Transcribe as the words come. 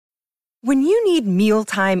When you need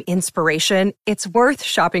mealtime inspiration, it's worth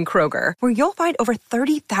shopping Kroger, where you'll find over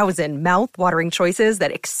 30,000 mouth-watering choices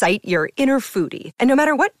that excite your inner foodie. And no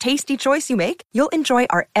matter what tasty choice you make, you'll enjoy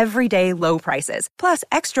our everyday low prices, plus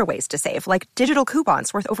extra ways to save, like digital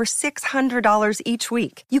coupons worth over $600 each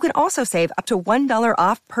week. You can also save up to $1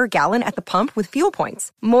 off per gallon at the pump with fuel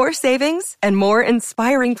points. More savings and more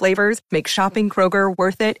inspiring flavors make shopping Kroger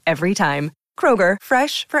worth it every time. Kroger,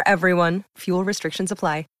 fresh for everyone. Fuel restrictions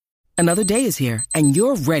apply. Another day is here, and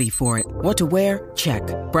you're ready for it. What to wear? Check.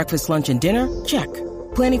 Breakfast, lunch, and dinner? Check.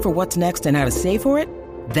 Planning for what's next and how to save for it?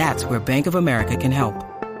 That's where Bank of America can help.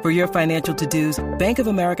 For your financial to-dos, Bank of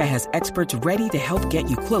America has experts ready to help get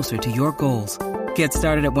you closer to your goals. Get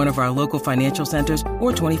started at one of our local financial centers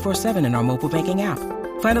or 24/7 in our mobile banking app.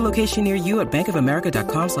 Find a location near you at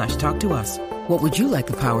bankofamerica.com/talktous. What would you like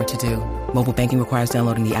the power to do? Mobile banking requires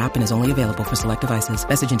downloading the app and is only available for select devices.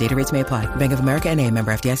 Message and data rates may apply. Bank of America N.A.,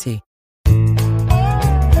 member FDIC.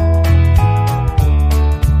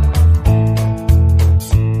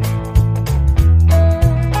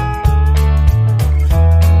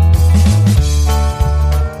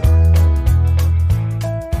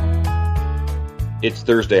 It's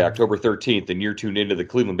Thursday, October 13th, and you're tuned into the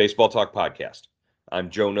Cleveland Baseball Talk podcast.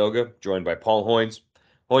 I'm Joe Noga, joined by Paul Hoynes.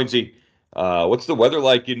 Hoynesy, what's the weather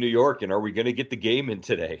like in New York, and are we going to get the game in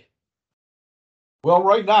today? Well,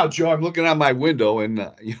 right now, Joe, I'm looking out my window, and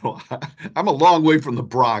I'm a long way from the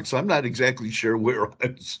Bronx. I'm not exactly sure where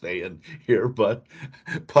I'm staying here, but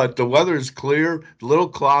the weather is clear, a little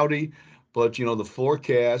cloudy, but the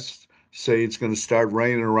forecasts say it's going to start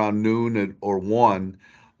raining around noon or 1.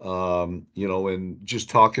 And just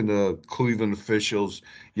talking to Cleveland officials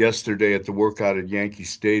yesterday at the workout at Yankee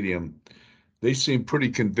Stadium, they seem pretty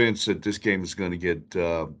convinced that this game is going to get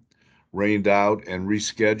rained out and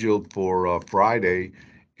rescheduled for Friday.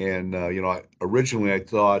 And originally I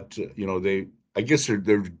thought I guess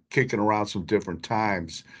they're kicking around some different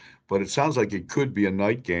times, but it sounds like it could be a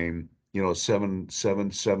night game.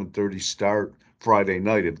 7:30 start Friday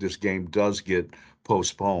night if this game does get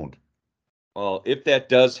postponed. Well, if that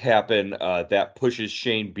does happen, that pushes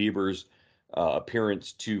Shane Bieber's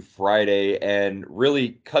appearance to Friday and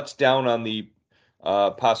really cuts down on the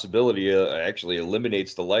possibility, actually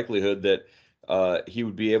eliminates the likelihood that he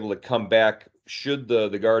would be able to come back should the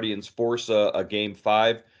Guardians force a Game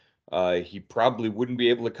 5. He probably wouldn't be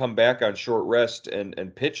able to come back on short rest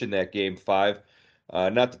and pitch in that Game 5.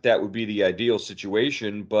 Not that would be the ideal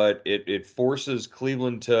situation, but it forces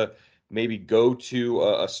Cleveland to maybe go to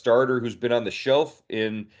a starter who's been on the shelf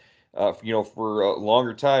for a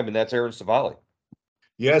longer time, and that's Aaron Civale.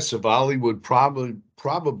 Yes, Civale would probably,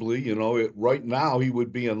 right now he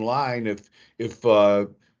would be in line if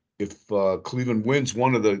Cleveland wins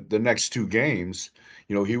one of the next two games.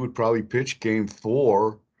 He would probably pitch Game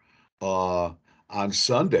 4 on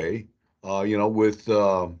Sunday. With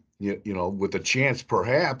with a chance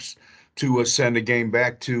perhaps to send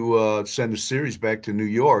the series back to New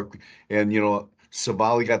York. And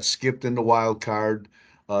Civale got skipped in the wild card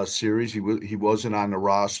series. He wasn't on the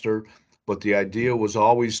roster, but the idea was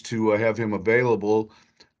always to have him available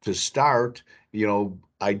to start.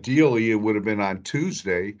 Ideally it would have been on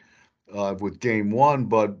Tuesday with Game 1,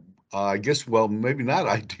 but I guess, well, maybe not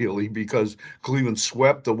ideally, because Cleveland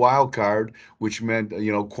swept the wild card, which meant,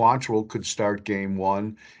 Quantrill could start Game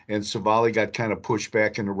 1, and Civale got kind of pushed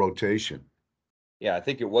back into rotation. Yeah, I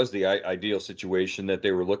think it was the ideal situation that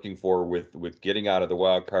they were looking for with getting out of the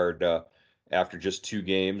wild card after just 2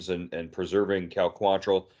 games and preserving Cal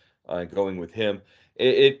Quantrill and going with him.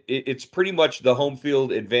 It's pretty much the home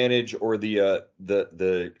field advantage or the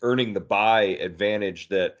earning the bye advantage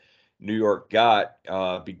that New York got,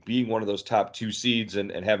 being one of those top 2 seeds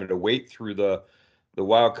and having to wait through the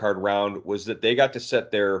wild card round, was that they got to set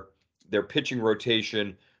their pitching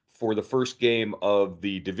rotation for the first game of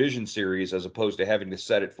the division series as opposed to having to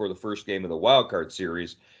set it for the first game of the wild card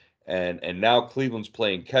series. And now Cleveland's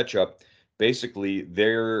playing catch up. Basically,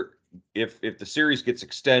 if the series gets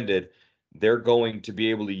extended, they're going to be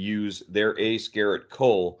able to use their ace Garrett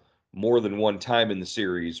Cole more than one time in the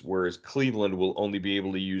series, whereas Cleveland will only be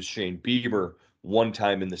able to use Shane Bieber one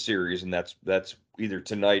time in the series, and that's either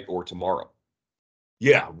tonight or tomorrow.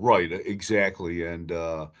 Yeah, right, exactly. And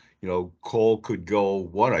Cole could go.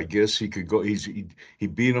 What I guess he could go. He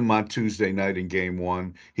beat him on Tuesday night in Game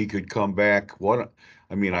 1. He could come back.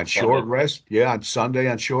 On short rest? Yeah, on Sunday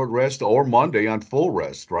on short rest, or Monday on full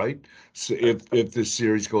rest, right? So if this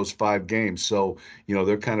series goes 5 games, so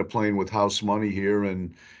they're kind of playing with house money here,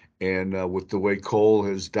 and with the way Cole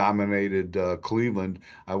has dominated Cleveland,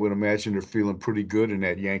 I would imagine they're feeling pretty good in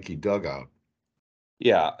that Yankee dugout.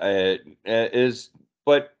 Yeah,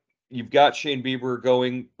 but you've got Shane Bieber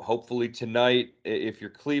going hopefully tonight. If you're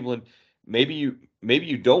Cleveland, maybe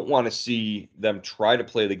you don't want to see them try to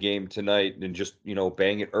play the game tonight and just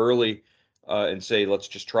bang it early and say let's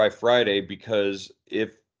just try Friday, because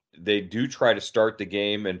if they do try to start the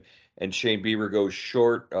game and Shane Bieber goes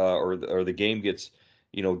short or the game gets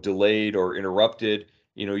delayed or interrupted,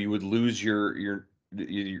 you would lose your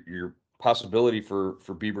possibility for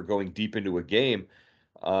Bieber going deep into a game.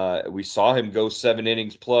 We saw him go 7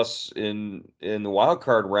 innings plus in the wild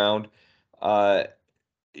card round. Uh,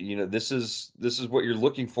 this is what you're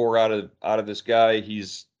looking for out of this guy.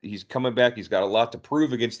 He's coming back. He's got a lot to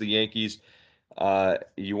prove against the Yankees.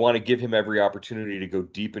 You want to give him every opportunity to go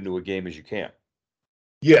deep into a game as you can.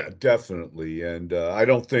 Yeah, definitely. And I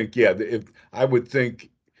don't think, yeah, if I would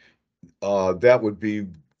think that would be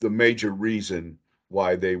the major reason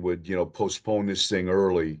why they would, postpone this thing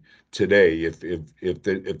early today. If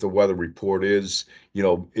the weather report is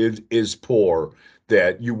poor,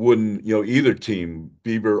 that you wouldn't, either team,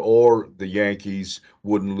 Bieber or the Yankees,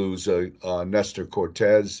 wouldn't lose Nestor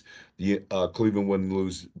Cortez. The Cleveland wouldn't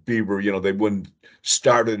lose Bieber. They wouldn't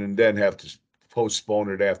start it and then have to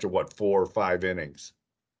postpone it after what, 4 or 5 innings.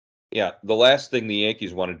 Yeah, the last thing the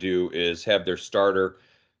Yankees want to do is have their starter,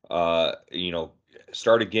 uh, you know,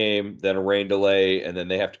 start a game, then a rain delay, and then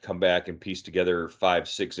they have to come back and piece together 5,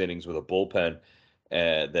 6 innings with a bullpen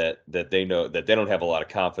that they know that they don't have a lot of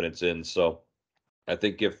confidence in. So I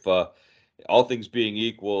think if all things being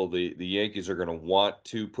equal, the Yankees are going to want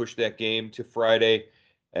to push that game to Friday,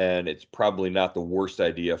 and it's probably not the worst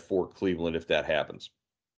idea for Cleveland if that happens.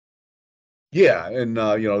 Yeah, and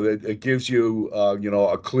it gives you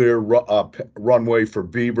a clear runway for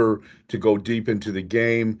Bieber to go deep into the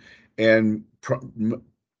game, and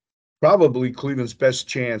probably Cleveland's best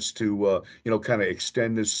chance to kind of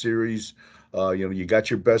extend this series. You got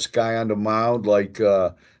your best guy on the mound, like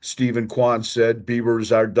Stephen Kwan said. Bieber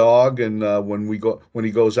is our dog, and when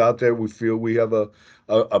he goes out there, we feel we have a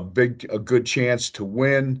good chance to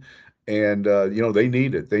win. And they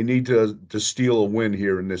need it. They need to steal a win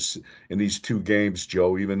here in these 2 games,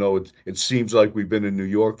 Joe. Even though it seems like we've been in New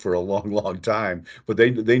York for a long, long time, but they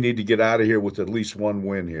need to get out of here with at least one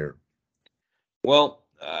win here. Well,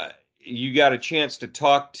 you got a chance to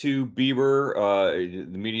talk to Bieber.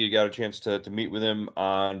 The media got a chance to meet with him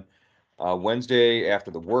on Wednesday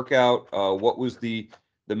after the workout. What was the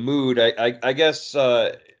mood? I guess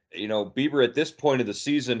Bieber at this point of the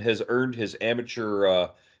season has earned his amateur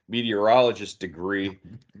meteorologist degree.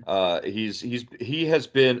 He has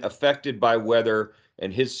been affected by weather,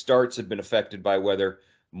 and his starts have been affected by weather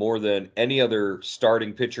more than any other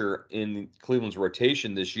starting pitcher in Cleveland's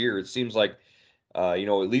rotation this year. It seems like at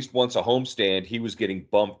least once a homestand, he was getting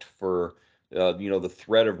bumped for, the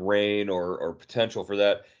threat of rain or potential for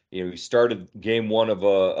that. He started game one of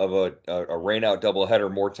a rain out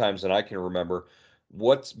doubleheader more times than I can remember.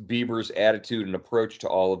 What's Bieber's attitude and approach to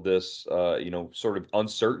all of this, sort of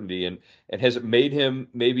uncertainty, and has it made him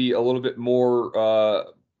maybe a little bit more,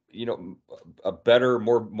 a better,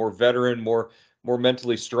 more veteran, more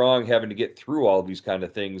mentally strong, having to get through all of these kind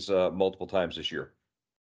of things multiple times this year?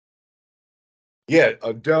 Yeah,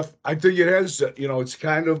 I think it has. It's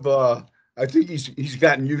kind of. I think he's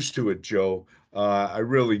gotten used to it, Joe. I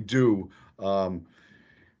really do. Um,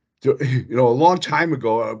 a long time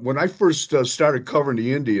ago, when I first started covering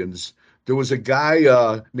the Indians, there was a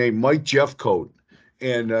guy named Mike Jeffcoat,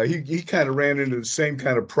 and he kind of ran into the same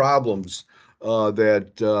kind of problems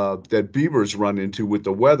that Bieber's run into with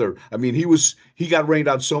the weather. I mean, he got rained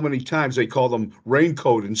out so many times they called him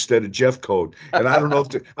Raincoat instead of Jeffcoat. And I don't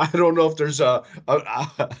know if there's a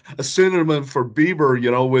synonym for Bieber,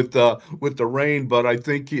 with the rain, but I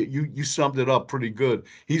think you summed it up pretty good.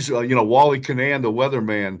 He's Wally Canaan, the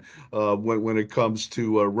weatherman, when it comes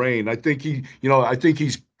to rain. I think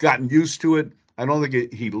he's gotten used to it. I don't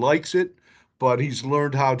think he likes it, but he's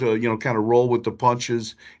learned how to, kind of roll with the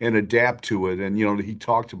punches and adapt to it. And, he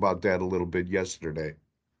talked about that a little bit yesterday.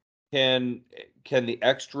 Can can the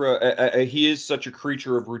extra he is such a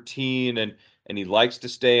creature of routine, and he likes to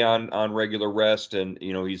stay on regular rest, and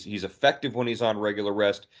he's effective when he's on regular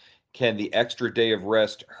rest. Can the extra day of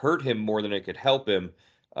rest hurt him more than it could help him?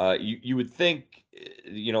 You would think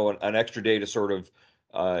an extra day to sort of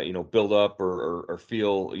build up or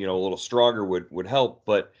feel a little stronger would help,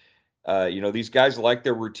 but these guys like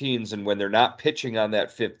their routines, and when they're not pitching on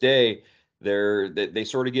that fifth day, they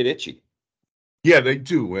sort of get itchy. Yeah, they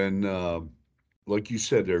do. And like you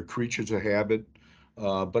said, they're creatures of habit.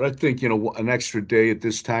 But I think, an extra day at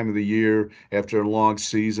this time of the year after a long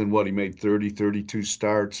season, he made 30, 32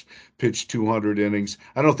 starts, pitched 200 innings.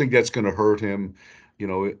 I don't think that's going to hurt him.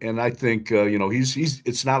 And I think he's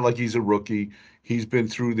it's not like he's a rookie. He's been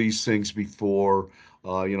through these things before.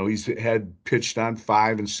 He's had pitched on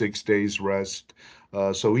 5 and 6 days rest,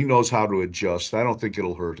 so he knows how to adjust. I don't think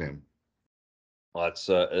it'll hurt him. Well,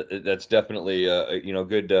 that's definitely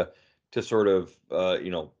good to sort of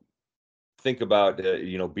think about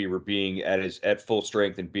Bieber being at full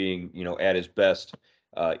strength and being at his best,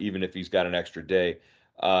 even if he's got an extra day.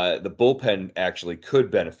 The bullpen actually could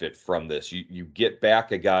benefit from this. You get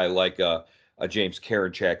back a guy like a James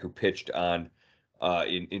Karinchak who pitched on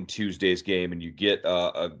in Tuesday's game, and you get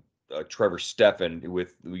a Trevor Stephan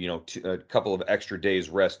with a couple of extra days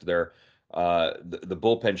rest there. The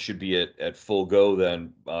bullpen should be at full go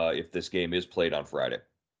then if this game is played on Friday.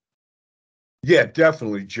 Yeah,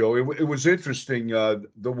 definitely, Joe. It was interesting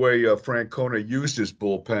the way Francona used his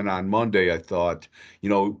bullpen on Monday. I thought,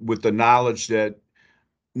 with the knowledge that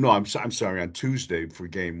no, I'm sorry, on Tuesday for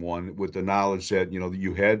game one, with the knowledge that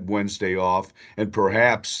you had Wednesday off, and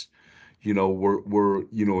perhaps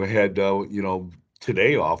we're had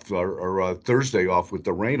today off or Thursday off with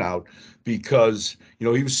the rain out, because he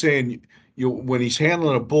was saying when he's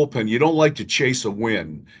handling a bullpen, you don't like to chase a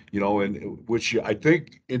win, and which I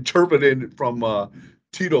think interpreted from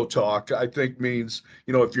Tito talk, I think means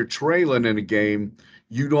if you're trailing in a game,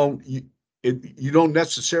 you don't you don't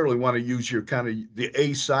necessarily want to use your kind of the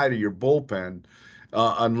A side of your bullpen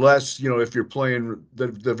unless if you're playing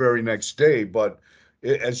the very next day. But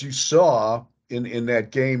as you saw in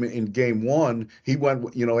that game, in game one, he went,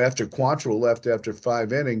 after Quantrill left after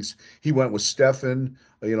 5 innings, he went with Stephan,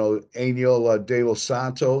 Aniel De Los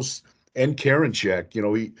Santos, and Karinchak.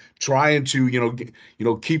 He trying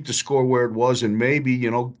to keep the score where it was, and maybe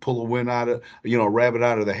pull a win out of rabbit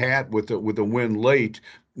out of the hat with a win late,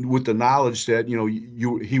 with the knowledge that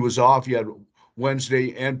he was off. You had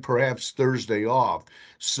Wednesday and perhaps Thursday off.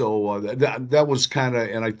 So that was kind of,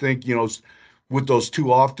 and I think with those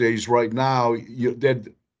 2 off days right now,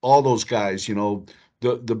 that all those guys,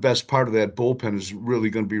 the best part of that bullpen is really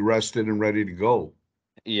going to be rested and ready to go.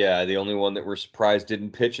 Yeah, the only one that we're surprised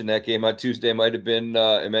didn't pitch in that game on Tuesday might have been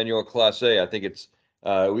Emmanuel Clase. I think it's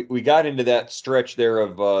we got into that stretch there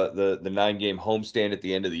of the 9 game homestand at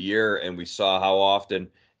the end of the year, and we saw how often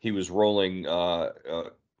he was rolling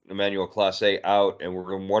Emmanuel Clase out, and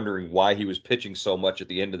we're wondering why he was pitching so much at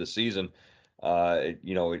the end of the season.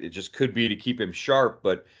 It just could be to keep him sharp,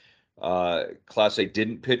 but Clase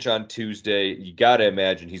didn't pitch on Tuesday. You got to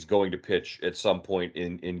imagine he's going to pitch at some point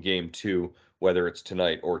in game two, whether it's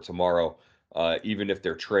tonight or tomorrow. Even if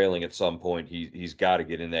they're trailing at some point, he's got to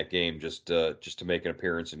get in that game just to make an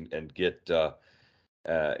appearance and get get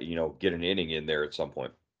an inning in there at some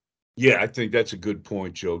point. Yeah, I think that's a good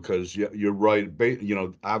point, Joe, because you're right.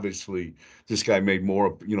 Obviously, this guy made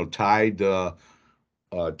more, tied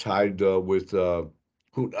with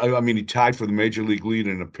who I mean, he tied for the major league lead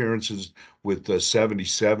in appearances with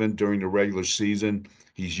 77 during the regular season.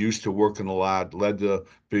 He's used to working a lot, led the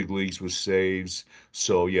big leagues with saves.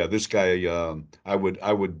 So yeah, this guy, I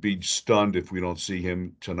would be stunned if we don't see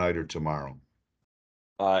him tonight or tomorrow.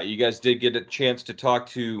 You guys did get a chance to talk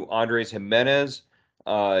to Andres Jimenez.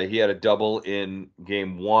 He had a double in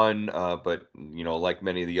game one, but like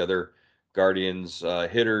many of the other Guardians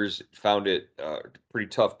hitters, found it pretty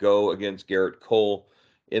tough go against Garrett Cole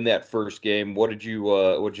in that first game. What did you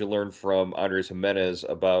learn from Andres Jimenez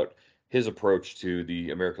about his approach to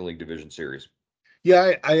the American League Division Series?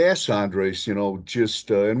 Yeah, I asked Andres,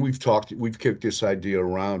 just and we've kicked this idea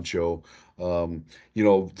around, Joe.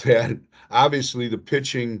 That obviously the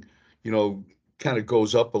pitching, you know, kind of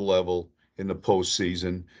goes up a level in the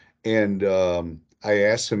postseason, and I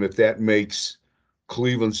asked him if that makes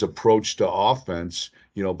Cleveland's approach to offense,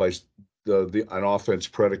 by the an offense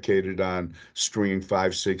predicated on stringing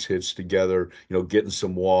 5, 6 hits together, getting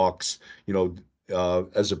some walks,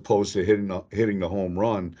 as opposed to hitting the home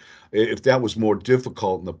run, if that was more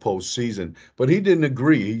difficult in the postseason. But he didn't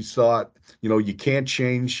agree. He thought, you can't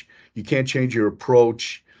change your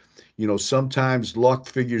approach. Sometimes luck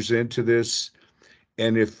figures into this,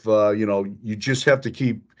 and if you just have to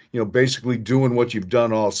keep, basically doing what you've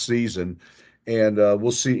done all season, and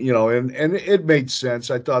we'll see. And it made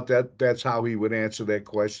sense. I thought that's how he would answer that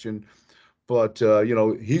question. But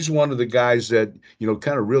he's one of the guys that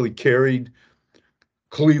kind of really carried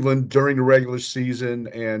Cleveland during the regular season,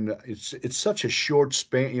 and it's such a short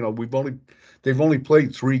span. They've only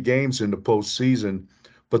played 3 games in the postseason,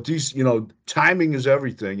 but these, timing is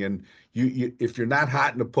everything. And if you're not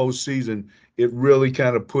hot in the postseason, it really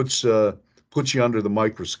kind of puts you under the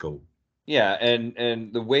microscope. Yeah,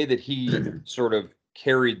 and the way that he sort of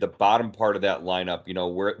carried the bottom part of that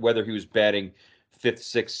lineup, whether he was batting fifth,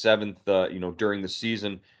 sixth, seventh, during the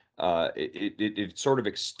season. It sort of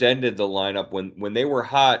extended the lineup when they were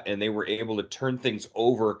hot and they were able to turn things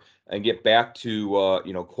over and get back to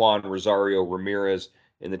Juan, Rosario, Ramirez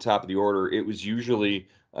in the top of the order. It was usually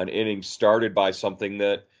an inning started by something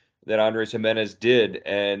that Andres Gimenez did,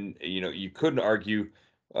 and you couldn't argue.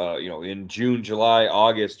 In June, July,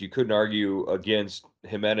 August, you couldn't argue against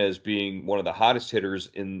Gimenez being one of the hottest hitters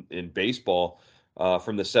in baseball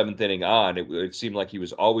from the seventh inning on. It seemed like he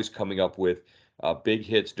was always coming up with big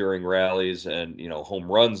hits during rallies and home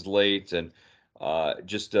runs late, and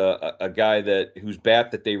just a guy whose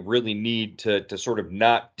bat that they really need to sort of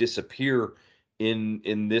not disappear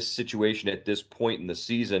in this situation at this point in the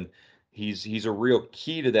season. He's a real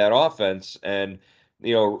key to that offense, and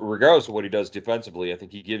regardless of what he does defensively, I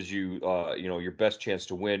think he gives you your best chance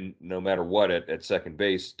to win no matter what at second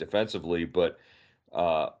base defensively. But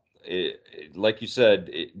like you said,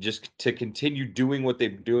 just to continue doing what they're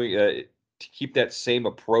doing, to keep that same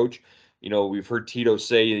approach. We've heard Tito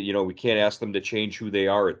say, we can't ask them to change who they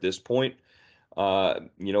are at this point.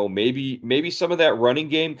 Maybe some of that running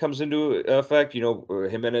game comes into effect.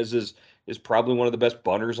 Gimenez is probably one of the best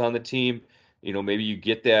bunters on the team. Maybe you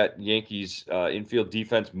get that Yankees infield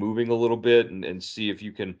defense moving a little bit and see if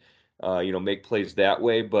you can, make plays that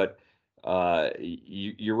way. But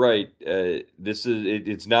you're right.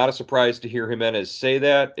 It's not a surprise to hear Gimenez say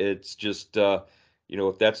that. It's just,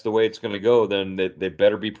 if that's the way it's going to go, then they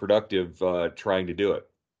better be productive trying to do it.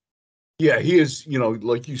 Yeah, he is,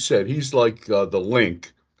 like you said, he's like the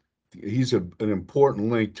link. He's an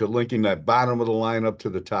important link to linking that bottom of the lineup to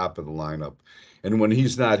the top of the lineup. And when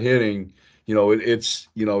he's not hitting,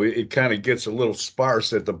 it kind of gets a little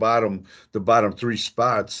sparse at the bottom three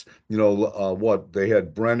spots. What they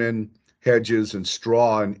had Brennan, Hedges, and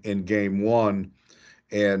Straw in game one,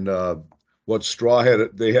 and what Straw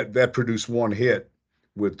had that produced one hit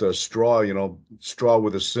with Straw, Straw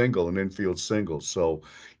with a single, an infield single. So,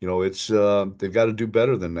 it's they've got to do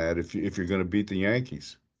better than that if you're going to beat the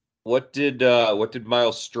Yankees. What did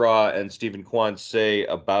Miles Straw and Stephen Kwan say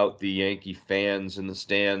about the Yankee fans in the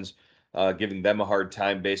stands, giving them a hard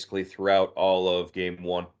time basically throughout all of game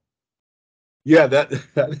one? Yeah, that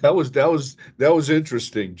was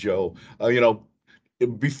interesting, Joe.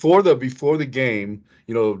 Before the game,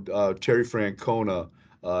 Terry Francona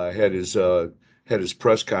had his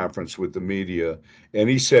press conference with the media, and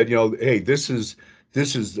he said, hey, this is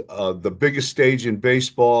the biggest stage in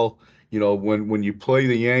baseball. When you play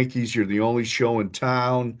the Yankees, you're the only show in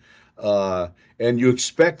town, and you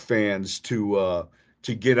expect fans to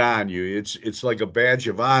get on you. It's like a badge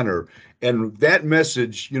of honor, and that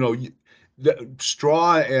message,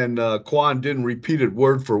 Straw and Kwan didn't repeat it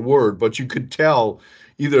word for word, but you could tell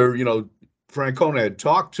either Francona had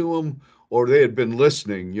talked to him or they had been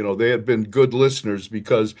listening. They had been good listeners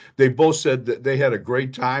because they both said that they had a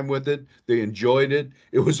great time with it. They enjoyed it.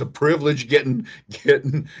 It was a privilege getting get,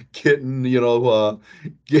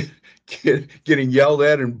 getting yelled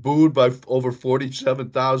at and booed by over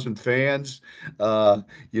 47,000 fans. And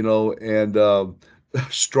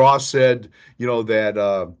Straw said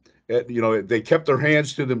that. They kept their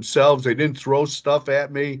hands to themselves. They didn't throw stuff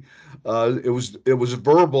at me. It was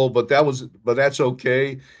verbal, but that's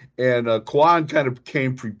okay. And Kwan kind of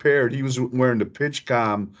came prepared. He was wearing the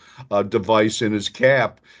PitchCom device in his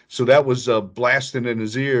cap, so that was blasting in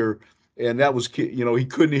his ear, and that was he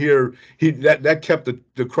couldn't hear. That kept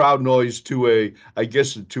the crowd noise to I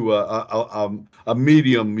guess to a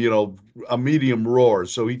medium a medium roar.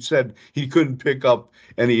 So he said he couldn't pick up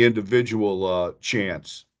any individual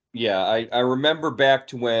chants. Yeah, I remember back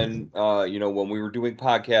to when we were doing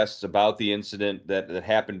podcasts about the incident that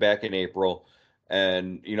happened back in April,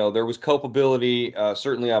 and there was culpability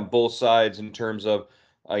certainly on both sides in terms of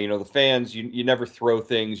the fans. You never throw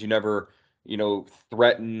things, you never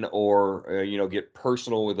threaten or get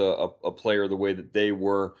personal with a player the way that they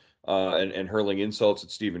were and hurling insults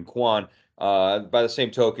at Stephen Kwan. By the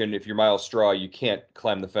same token, if you're Miles Straw, you can't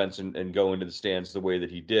climb the fence and go into the stands the way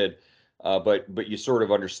that he did. But you sort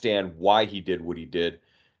of understand why he did what he did.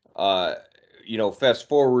 Uh, Fast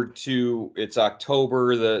forward to it's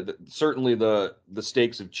October. Certainly the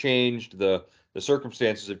stakes have changed. The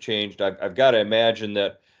circumstances have changed. I've got to imagine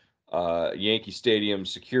that Yankee Stadium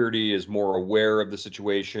security is more aware of the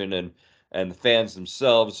situation and the fans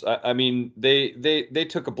themselves. I mean, they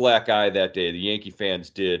took a black eye that day. The Yankee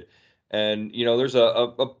fans did, and there's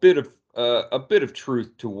a bit of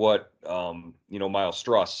truth to what Miles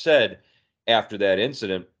Straw said after that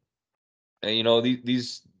incident. And,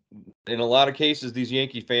 these in a lot of cases these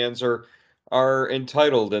Yankee fans are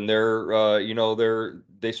entitled, and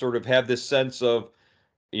they sort of have this sense of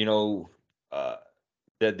you know uh,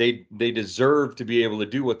 that they deserve to be able to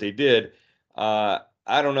do what they did. I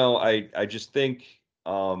don't know. I just think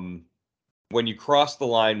when you cross the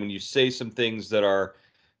line, when you say some things that are,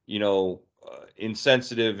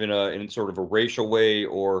 insensitive in sort of a racial way,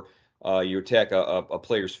 or you attack a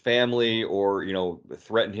player's family, or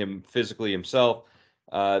threaten him physically himself,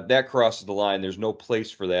 that crosses the line. There's no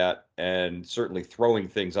place for that, and certainly throwing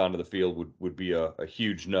things onto the field would be a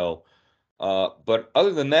huge no. But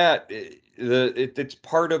other than that, it's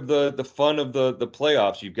part of the fun of the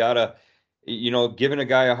playoffs. You've got to, giving a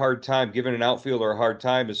guy a hard time, giving an outfielder a hard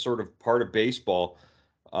time is sort of part of baseball.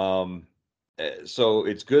 So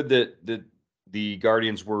it's good that the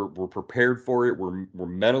Guardians were prepared for it. Were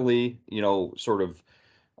mentally, sort of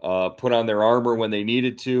put on their armor when they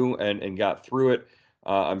needed to, and got through it.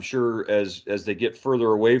 I'm sure as they get further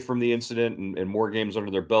away from the incident, and more games under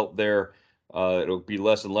their belt there, it'll be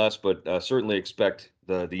less and less. But certainly expect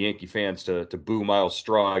the Yankee fans to boo Miles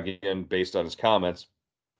Straw again based on his comments.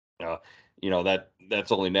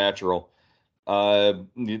 That's only natural.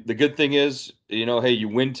 The good thing is, hey, you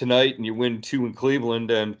win tonight and you win 2 in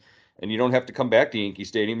Cleveland, and you don't have to come back to Yankee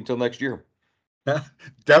Stadium until next year.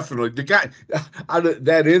 Definitely. The guy out of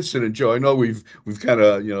that incident, Joe, I know we've kind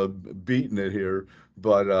of, beaten it here,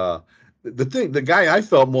 but the guy I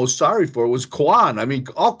felt most sorry for was Kwan. I mean,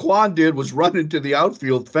 all Kwan did was run into the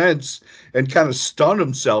outfield fence and kind of stun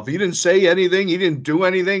himself. He didn't say anything, he didn't do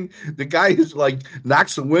anything. The guy is like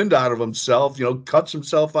knocks the wind out of himself, cuts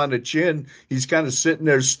himself on the chin. He's kind of sitting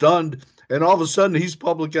there stunned. And all of a sudden, he's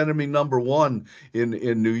public enemy number one in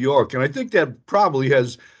New York. And I think that probably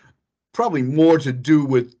more to do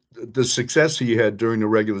with the success he had during the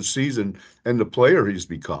regular season and the player he's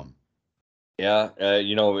become. Yeah,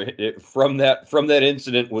 from that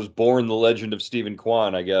incident was born the legend of Stephen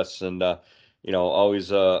Kwan, I guess, and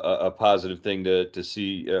always a positive thing to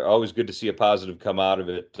see. Always good to see a positive come out of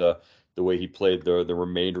it. The way he played the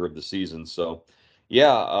remainder of the season. So,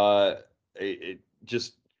 yeah, it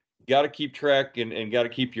just got to keep track, and got to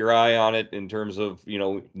keep your eye on it in terms of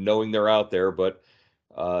knowing they're out there, but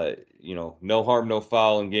no harm, no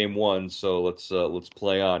foul in game 1. So let's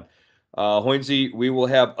play on. Hoynesy, we will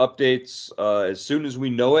have updates as soon as we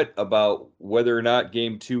know it about whether or not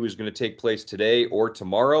game 2 is going to take place today or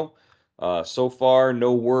tomorrow. So far,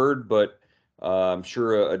 no word, but I'm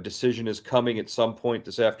sure a decision is coming at some point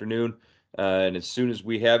this afternoon. And as soon as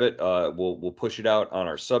we have it, we'll push it out on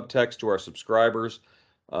our subtext to our subscribers,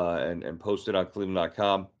 and post it on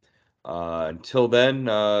Cleveland.com. Until then,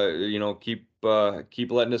 keep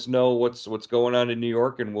letting us know what's going on in New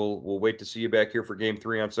York, and we'll wait to see you back here for game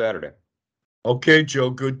 3 on Saturday. Okay,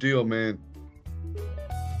 Joe, good deal, man.